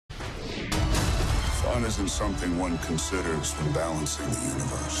Fun isn't something one considers when balancing the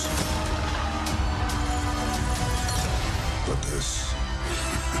universe. But this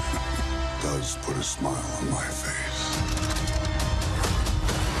does put a smile on my face.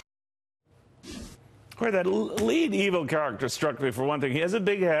 That lead evil character struck me for one thing. He has a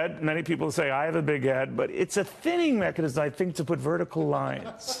big head. Many people say I have a big head, but it's a thinning mechanism, I think, to put vertical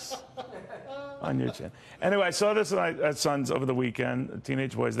lines on your chin. Anyway, I saw this with my sons over the weekend.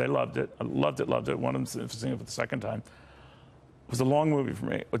 Teenage boys, they loved it. I loved it, loved it. One of them seeing it for the second time. It was a long movie for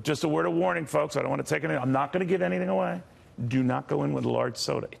me. But just a word of warning, folks. I don't want to take anything. I'm not going to give anything away. Do not go in with a large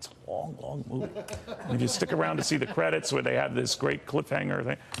soda. It's a long, long movie. And if you stick around to see the credits where they have this great cliffhanger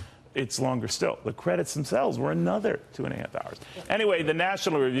thing, it's longer still. The credits themselves were another 2.5 hours. Anyway, the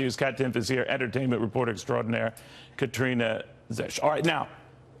National Review's Kat Timpf is here, entertainment reporter extraordinaire, Katrina Szish. All right, now,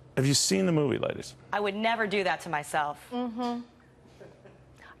 have you seen the movie, ladies? I would never do that to myself. Mm-hmm.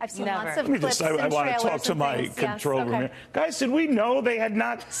 I've seen Never. lots of clips and I want to talk to my control room here. Guys, did we know they had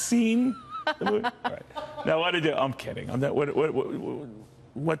not seen the movie? All right. Now, what did you... I'm kidding.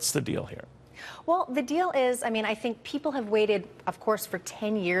 What's the deal here? Well, the deal is, I mean, I think people have waited, of course, for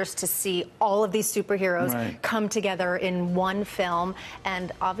 10 years to see all of these superheroes come together in one film,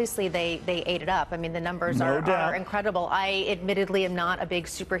 and obviously they ate it up. I mean, the numbers are incredible. I admittedly am not a big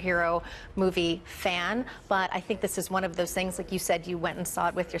superhero movie fan, but I think this is one of those things, like you said, you went and saw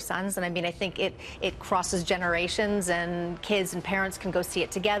it with your sons, and I mean, I think it crosses generations, and kids and parents can go see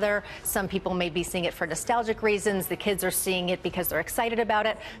it together. Some people may be seeing it for nostalgic reasons. The kids are seeing it because they're excited about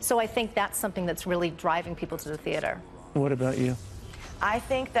it. So I think that's something that's really driving people to the theater. What about you? I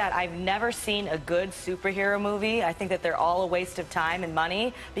think that I've never seen a good superhero movie. I think that they're all a waste of time and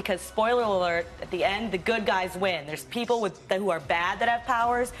money because, spoiler alert, at the end, the good guys win. There's people who are bad that have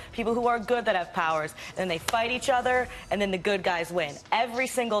powers, people who are good that have powers, and then they fight each other, and then the good guys win. Every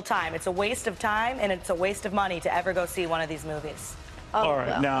single time. It's a waste of time, and it's a waste of money to ever go see one of these movies. Oh, all right,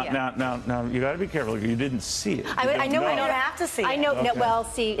 well, now, you got to be careful. You didn't see it. I know. I don't have to see it. I know. Okay. Well,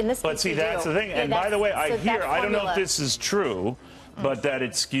 see, in this case, but see, that's the thing. Yeah, and by the way, I don't know if formula. this is true, but that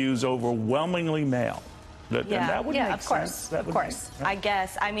it skews overwhelmingly male. And that would make of course, sense. That of course. I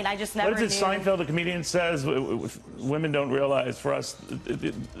guess. I mean, I just never What is it Seinfeld, the comedian, says? Women don't realize, for us,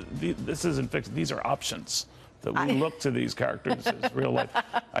 this isn't fixed. These are options. That we look to these characters as real life.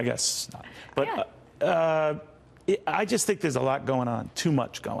 I guess not. But I just think there's a lot going on, too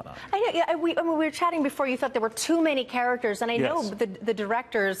much going on. We were chatting before. You thought there were too many characters, and I know the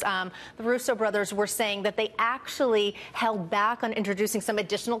directors, the Russo brothers, were saying that they actually held back on introducing some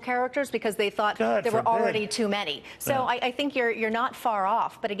additional characters because they thought there were already too many. So I think you're not far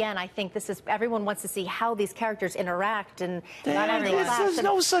off. But again, I think this is everyone wants to see how these characters interact, and not everyone. There's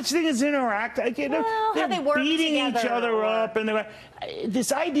no such thing as interact. Well, they're how they work beating together, each other up, and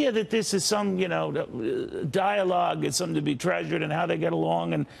this idea that this is some dialogue is something to be treasured, and how they get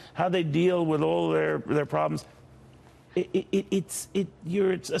along and how they deal with all their problems.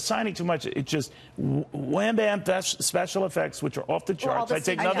 You're assigning too much. It's just wham bam special effects, which are off the charts. I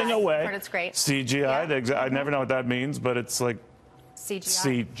take nothing away. It's great. CGI. I never know what that means, but it's like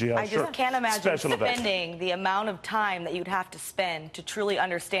CGI. I just can't imagine spending the amount of time that you'd have to spend to truly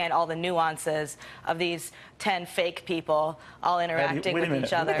understand all the nuances of these 10 fake people all interacting with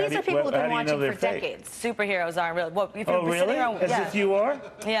each other. But these are people who've been watching for decades. Superheroes aren't real. Well, really? As if you are?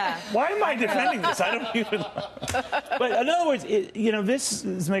 Yeah. Why am I defending this? I don't even. But in other words, this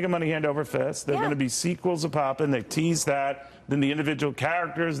is making money hand over fist. There are going to be sequels of poppin'. They tease that. Then the individual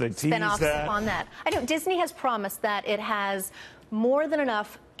characters, they tease that. On that. I know Disney has promised that it has more than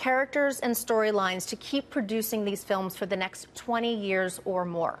enough characters and storylines to keep producing these films for the next 20 years or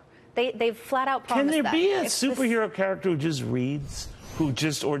more. They've flat out promised that. Can there be a superhero character who just reads, or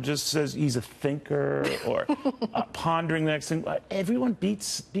just says he's a thinker, or pondering the next thing? Everyone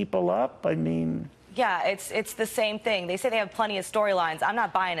beats people up. I mean... Yeah, it's the same thing. They say they have plenty of storylines. I'm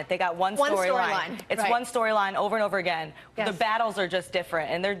not buying it. They got one storyline. It's one storyline over and over again. The battles are just different,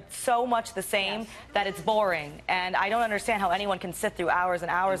 and they're so much the same that it's boring. And I don't understand how anyone can sit through hours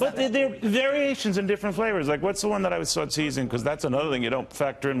and hours of it. But there are variations in different flavors. Like, what's the one that I saw teasing? Because that's another thing you don't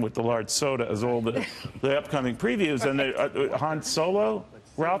factor in with the large soda, as all the upcoming previews. And Han Solo.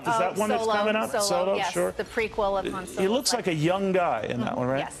 Ralph, is that one that's coming up? Solo, yes, sure. The prequel of Han Solo. He looks like a young guy in that one,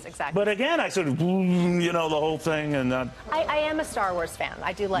 right? Yes, exactly. But again, I sort of, the whole thing, and I am a Star Wars fan.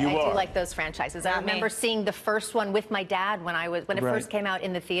 I do like those franchises. I remember seeing the first one with my dad when it first came out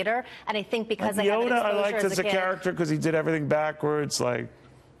in the theater, and I think because I had an exposure I liked as a kid, character because he did everything backwards. Like,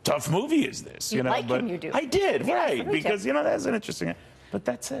 tough movie is this? You like but him, you do. I did, right? Because that's an interesting. But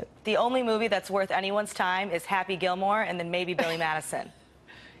that's it. The only movie that's worth anyone's time is Happy Gilmore, and then maybe Billy Madison.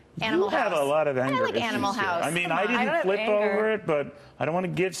 Animal you have House. a lot of anger I like issues Animal here. House. I mean, Come I on. didn't I don't have flip anger. over it, but I don't want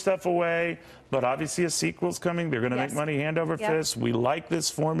to give stuff away. But obviously, a sequel's coming. They're going to make Yes. money hand over Yep. fist. We like this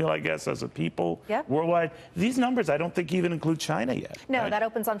formula, I guess, as a people Yep. worldwide. These numbers, I don't think even include China yet. No, right? that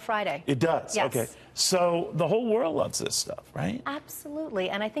opens on Friday. It does. Yes. Okay. So the whole world loves this stuff, right? Absolutely.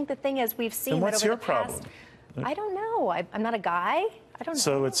 And I think the thing is, we've seen Then what's that over your the past. problem? I don't know. I'm not a guy. I don't know.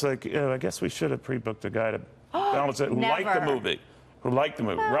 So it's like, I guess we should have pre-booked a guy to balance it who liked the Never. movie. Who liked the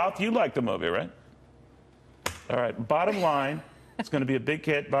movie. Ralph, you liked the movie, right? All right. Bottom line, it's going to be a big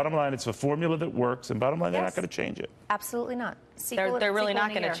hit. Bottom line, it's a formula that works. And bottom line, they're not Yes. going to change it. Absolutely not. Sequel- They're really sequel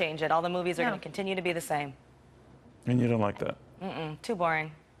not in a going to year. change it. All the movies are No. going to continue to be the same. And you don't like that. Too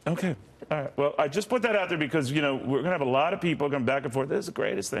boring. Okay. All right. Well, I just put that out there because, you know, we're going to have a lot of people going back and forth. This is the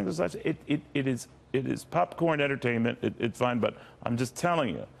greatest thing. It is popcorn entertainment. It's fine. But I'm just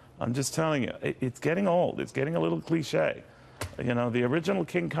telling you. It's getting old. It's getting a little cliche. You know, the original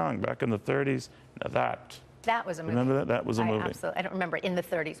King Kong back in the 30s, now that. That was a movie. Remember that? That was a movie. Absolutely. I don't remember it in the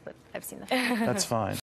 30s, but I've seen that. That's fine.